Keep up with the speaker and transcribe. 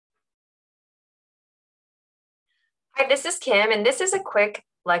Hi, this is Kim, and this is a quick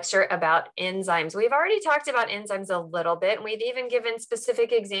lecture about enzymes. We've already talked about enzymes a little bit, and we've even given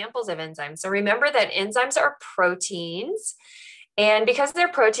specific examples of enzymes. So remember that enzymes are proteins, and because they're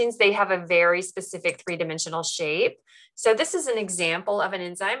proteins, they have a very specific three-dimensional shape. So this is an example of an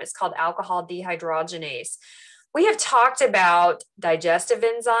enzyme. It's called alcohol dehydrogenase. We have talked about digestive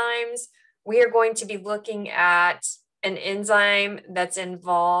enzymes. We are going to be looking at an enzyme that's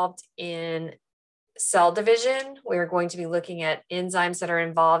involved in cell division. We're going to be looking at enzymes that are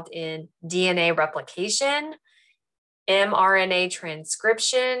involved in DNA replication, mRNA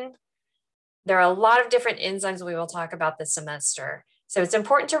transcription. There are a lot of different enzymes we will talk about this semester. So it's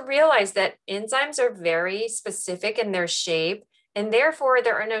important to realize that enzymes are very specific in their shape, and therefore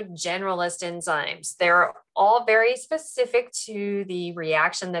there are no generalist enzymes. They're all very specific to the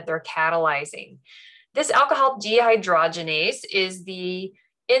reaction that they're catalyzing. This alcohol dehydrogenase is the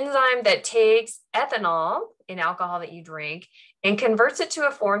enzyme that takes ethanol in alcohol that you drink and converts it to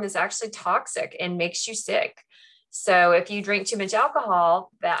a form that's actually toxic and makes you sick. So if you drink too much alcohol,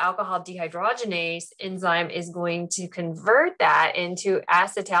 the alcohol dehydrogenase enzyme is going to convert that into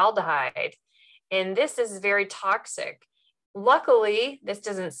acetaldehyde. And this is very toxic. Luckily, this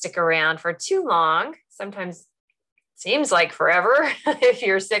doesn't stick around for too long. Sometimes seems like forever if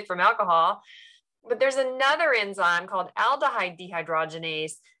you're sick from alcohol. But there's another enzyme called aldehyde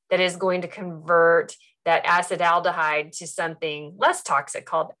dehydrogenase that is going to convert that acetaldehyde to something less toxic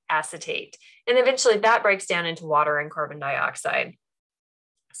called acetate. And eventually that breaks down into water and carbon dioxide.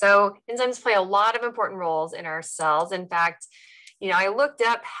 So enzymes play a lot of important roles in our cells. In fact, I looked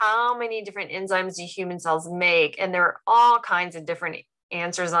up how many different enzymes do human cells make, and there are all kinds of different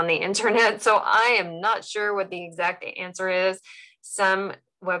answers on the internet. So I am not sure what the exact answer is. Some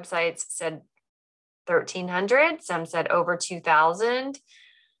websites said 1,300, some said over 2,000.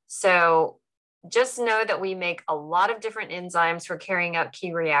 So just know that we make a lot of different enzymes for carrying out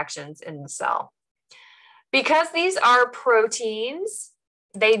key reactions in the cell. Because these are proteins,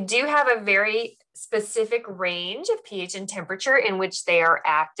 they do have a very specific range of pH and temperature in which they are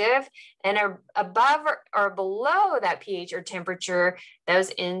active, and above or below that pH or temperature,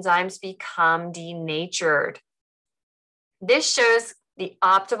 those enzymes become denatured. This shows the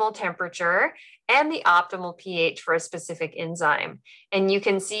optimal temperature and the optimal pH for a specific enzyme. And you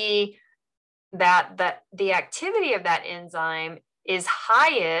can see that the activity of that enzyme is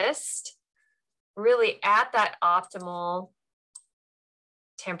highest really at that optimal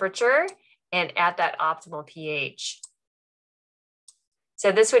temperature and at that optimal pH.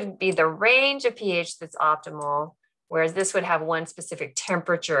 So this would be the range of pH that's optimal, whereas this would have one specific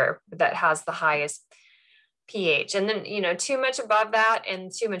temperature that has the highest pH. And then, too much above that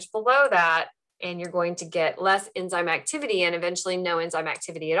and too much below that, and you're going to get less enzyme activity and eventually no enzyme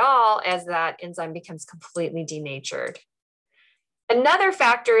activity at all as that enzyme becomes completely denatured. Another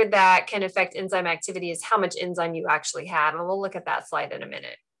factor that can affect enzyme activity is how much enzyme you actually have, and we'll look at that slide in a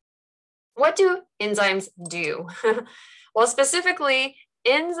minute. What do enzymes do? Well, specifically,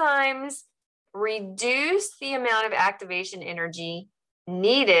 enzymes reduce the amount of activation energy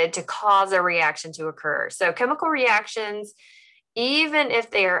needed to cause a reaction to occur. So chemical reactions, even if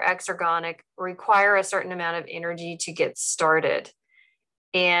they are exergonic, require a certain amount of energy to get started.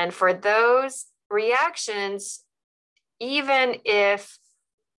 And for those reactions, even if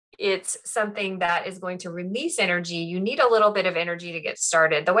it's something that is going to release energy, you need a little bit of energy to get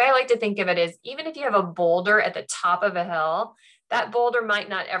started. The way I like to think of it is, even if you have a boulder at the top of a hill, that boulder might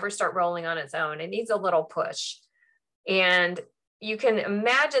not ever start rolling on its own. It needs a little push. And you can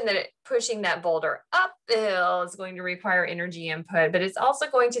imagine that pushing that boulder up the hill is going to require energy input, but it's also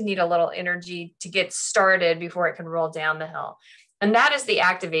going to need a little energy to get started before it can roll down the hill. And that is the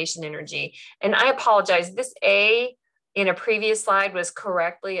activation energy. And I apologize, this A in a previous slide was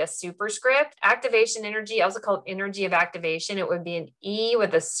correctly a superscript. Activation energy, also called energy of activation, it would be an E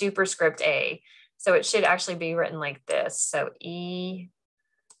with a superscript A. So it should actually be written like this. So E,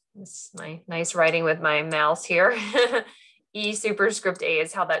 this is my nice writing with my mouse here. E superscript A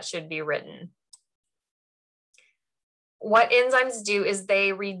is how that should be written. What enzymes do is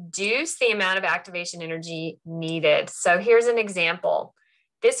they reduce the amount of activation energy needed. So here's an example.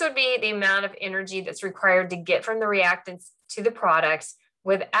 This would be the amount of energy that's required to get from the reactants to the products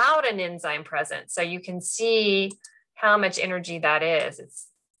without an enzyme present. So you can see how much energy that is. It's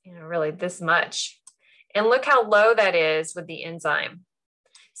really this much. And look how low that is with the enzyme.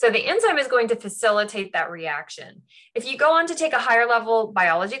 So the enzyme is going to facilitate that reaction. If you go on to take a higher level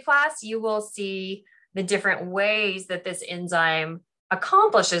biology class, you will see the different ways that this enzyme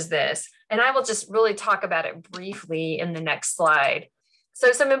accomplishes this. And I will just really talk about it briefly in the next slide.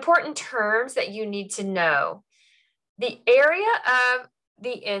 So some important terms that you need to know. The area of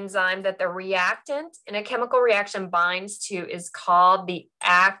the enzyme that the reactant in a chemical reaction binds to is called the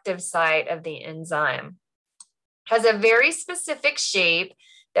active site of the enzyme. It has a very specific shape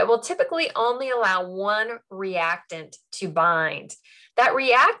that will typically only allow one reactant to bind. That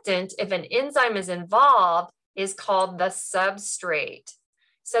reactant, if an enzyme is involved, is called the substrate.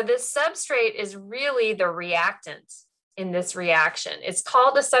 So this substrate is really the reactant in this reaction. It's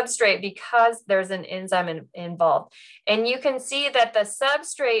called a substrate because there's an enzyme involved. And you can see that the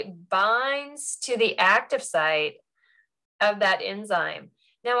substrate binds to the active site of that enzyme.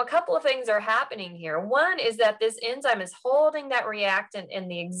 Now, a couple of things are happening here. One is that this enzyme is holding that reactant in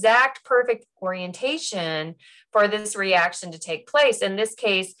the exact perfect orientation for this reaction to take place. In this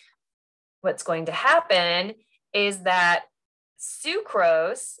case, what's going to happen is that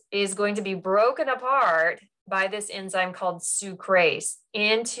sucrose is going to be broken apart by this enzyme called sucrase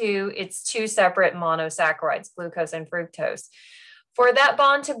into its two separate monosaccharides, glucose and fructose. For that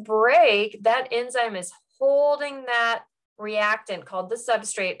bond to break, that enzyme is holding that reactant called the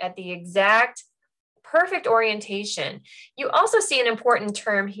substrate at the exact perfect orientation. You also see an important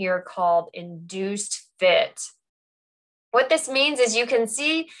term here called induced fit. What this means is you can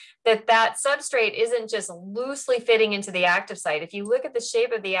see that that substrate isn't just loosely fitting into the active site. If you look at the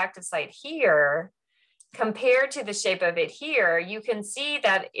shape of the active site here, compared to the shape of it here, you can see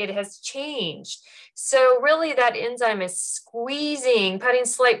that it has changed. So really that enzyme is squeezing, putting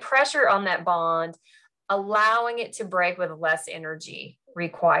slight pressure on that bond, allowing it to break with less energy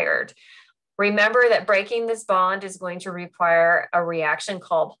required. Remember that breaking this bond is going to require a reaction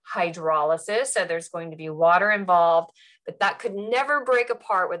called hydrolysis. So there's going to be water involved, but that could never break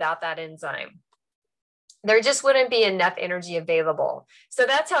apart without that enzyme. There just wouldn't be enough energy available. So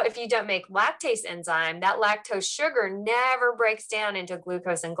that's how, if you don't make lactase enzyme, that lactose sugar never breaks down into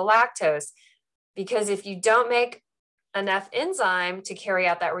glucose and galactose, because if you don't make enough enzyme to carry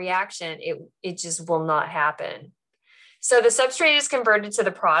out that reaction, it just will not happen. So the substrate is converted to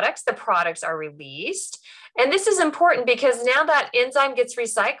the products are released. And this is important because now that enzyme gets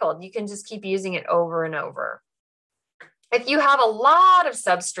recycled, you can just keep using it over and over. If you have a lot of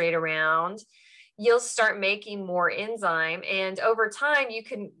substrate around, you'll start making more enzyme, and over time you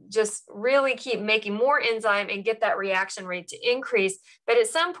can just really keep making more enzyme and get that reaction rate to increase. But at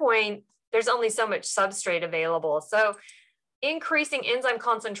some point, there's only so much substrate available. So increasing enzyme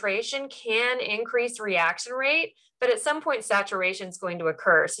concentration can increase reaction rate, but at some point saturation is going to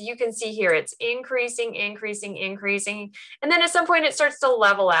occur. So you can see here it's increasing, increasing, increasing. And then at some point it starts to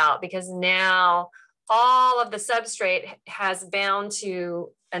level out because now all of the substrate has bound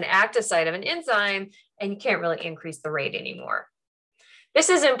to an active site of an enzyme, and you can't really increase the rate anymore. This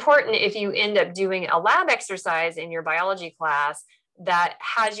is important if you end up doing a lab exercise in your biology class that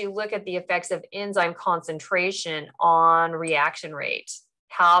has you look at the effects of enzyme concentration on reaction rate,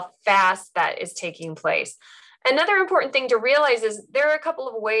 how fast that is taking place. Another important thing to realize is there are a couple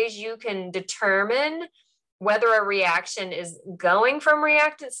of ways you can determine whether a reaction is going from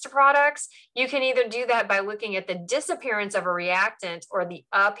reactants to products. You can either do that by looking at the disappearance of a reactant or the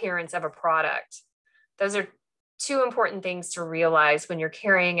appearance of a product. Those are two important things to realize when you're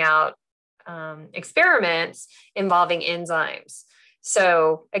carrying out experiments involving enzymes.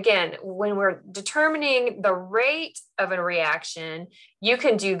 So again, when we're determining the rate of a reaction, you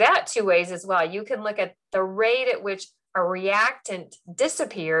can do that two ways as well. You can look at the rate at which a reactant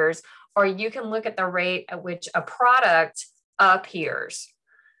disappears, or you can look at the rate at which a product appears.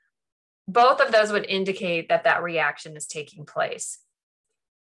 Both of those would indicate that that reaction is taking place.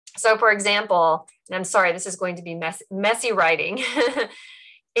 So for example, and I'm sorry, this is going to be messy writing.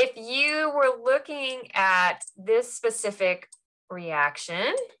 If you were looking at this specific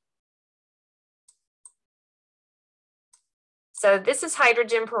reaction, so this is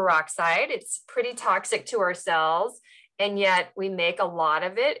hydrogen peroxide. It's pretty toxic to our cells, and yet we make a lot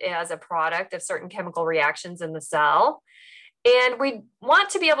of it as a product of certain chemical reactions in the cell. And we want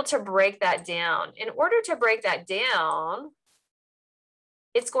to be able to break that down. In order to break that down,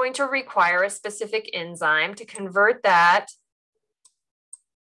 it's going to require a specific enzyme to convert that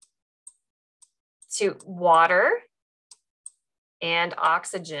to water and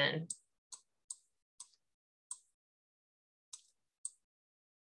oxygen.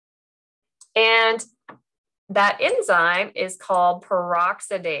 And that enzyme is called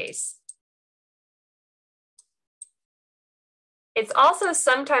peroxidase. It's also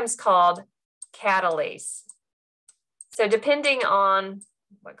sometimes called catalase. So depending on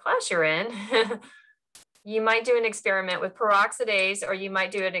what class you're in, you might do an experiment with peroxidase, or you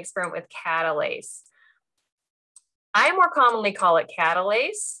might do an experiment with catalase. I more commonly call it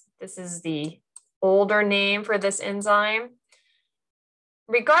catalase. This is the older name for this enzyme.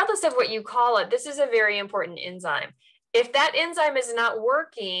 Regardless of what you call it, this is a very important enzyme. If that enzyme is not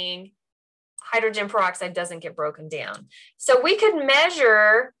working, hydrogen peroxide doesn't get broken down. So we could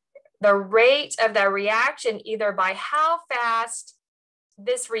measure the rate of that reaction either by how fast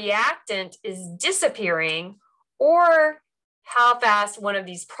this reactant is disappearing or how fast one of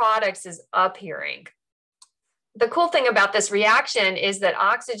these products is appearing. The cool thing about this reaction is that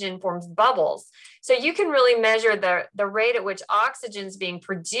oxygen forms bubbles. So you can really measure the rate at which oxygen is being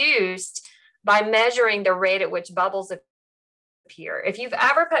produced by measuring the rate at which bubbles appear. If you've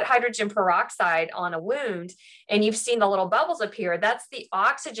ever put hydrogen peroxide on a wound and you've seen the little bubbles appear, that's the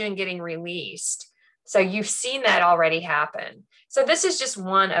oxygen getting released. So you've seen that already happen. So this is just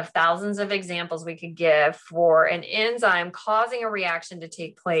one of thousands of examples we could give for an enzyme causing a reaction to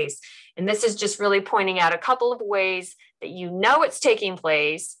take place. And this is just really pointing out a couple of ways that you know it's taking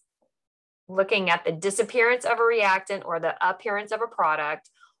place, looking at the disappearance of a reactant or the appearance of a product,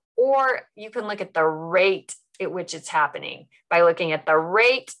 or you can look at the rate at which it's happening by looking at the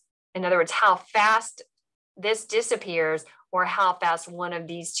rate, in other words, how fast this disappears or how fast one of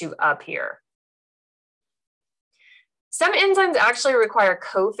these two appear. Some enzymes actually require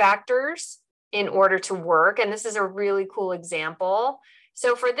cofactors in order to work, and this is a really cool example.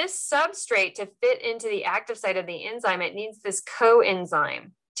 So for this substrate to fit into the active site of the enzyme, it needs this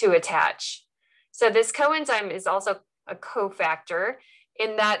coenzyme to attach. So this coenzyme is also a cofactor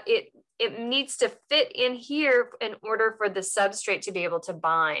in that it needs to fit in here in order for the substrate to be able to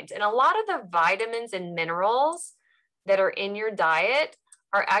bind. And a lot of the vitamins and minerals that are in your diet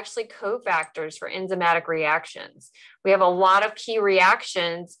are actually cofactors for enzymatic reactions. We have a lot of key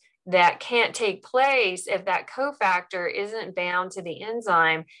reactions that can't take place if that cofactor isn't bound to the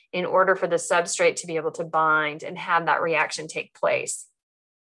enzyme in order for the substrate to be able to bind and have that reaction take place.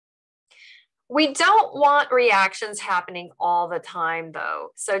 We don't want reactions happening all the time though.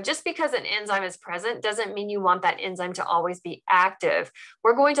 So just because an enzyme is present doesn't mean you want that enzyme to always be active.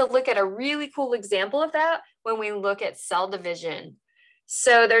 We're going to look at a really cool example of that when we look at cell division.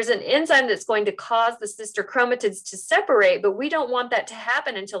 So there's an enzyme that's going to cause the sister chromatids to separate, but we don't want that to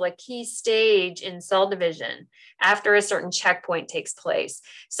happen until a key stage in cell division after a certain checkpoint takes place.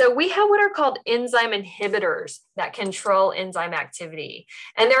 So we have what are called enzyme inhibitors that control enzyme activity.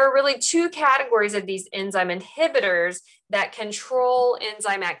 And there are really two categories of these enzyme inhibitors that control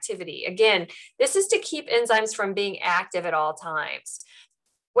enzyme activity. Again, this is to keep enzymes from being active at all times.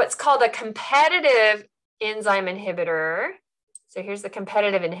 What's called a competitive enzyme inhibitor. So here's the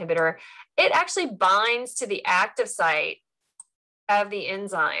competitive inhibitor. It actually binds to the active site of the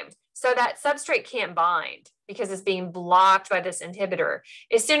enzyme. So that substrate can't bind because it's being blocked by this inhibitor.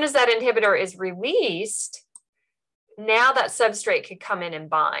 As soon as that inhibitor is released, now that substrate could come in and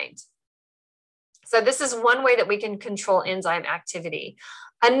bind. So this is one way that we can control enzyme activity.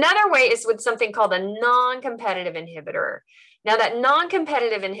 Another way is with something called a non-competitive inhibitor. Now that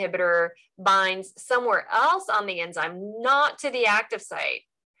non-competitive inhibitor binds somewhere else on the enzyme, not to the active site.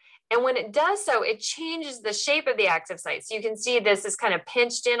 And when it does so, it changes the shape of the active site. So you can see this is kind of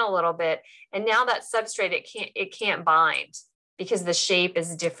pinched in a little bit. And now that substrate, it can't bind because the shape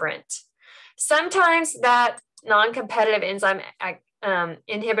is different. Sometimes that non-competitive enzyme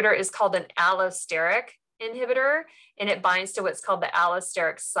inhibitor is called an allosteric inhibitor, and it binds to what's called the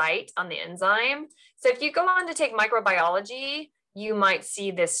allosteric site on the enzyme. So if you go on to take microbiology, you might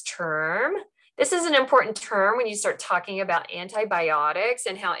see this term. This is an important term when you start talking about antibiotics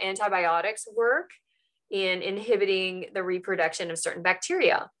and how antibiotics work in inhibiting the reproduction of certain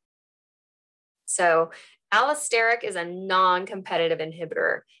bacteria. So allosteric is a non-competitive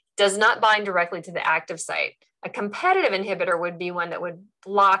inhibitor, does not bind directly to the active site. A competitive inhibitor would be one that would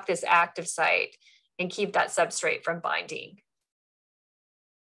block this active site and keep that substrate from binding.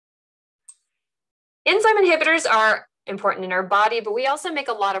 Enzyme inhibitors are important in our body, but we also make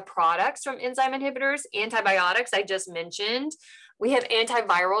a lot of products from enzyme inhibitors. Antibiotics, I just mentioned. We have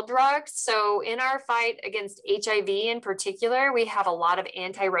antiviral drugs. So in our fight against HIV in particular, we have a lot of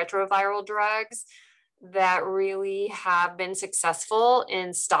antiretroviral drugs that really have been successful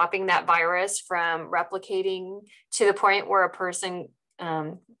in stopping that virus from replicating to the point where a person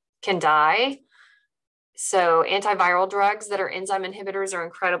can die. So antiviral drugs that are enzyme inhibitors are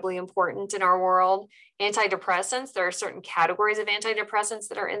incredibly important in our world. Antidepressants, there are certain categories of antidepressants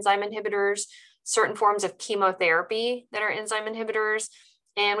that are enzyme inhibitors, certain forms of chemotherapy that are enzyme inhibitors,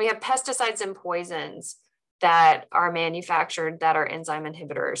 and we have pesticides and poisons that are manufactured that are enzyme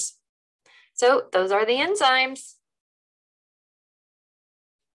inhibitors. So those are the enzymes.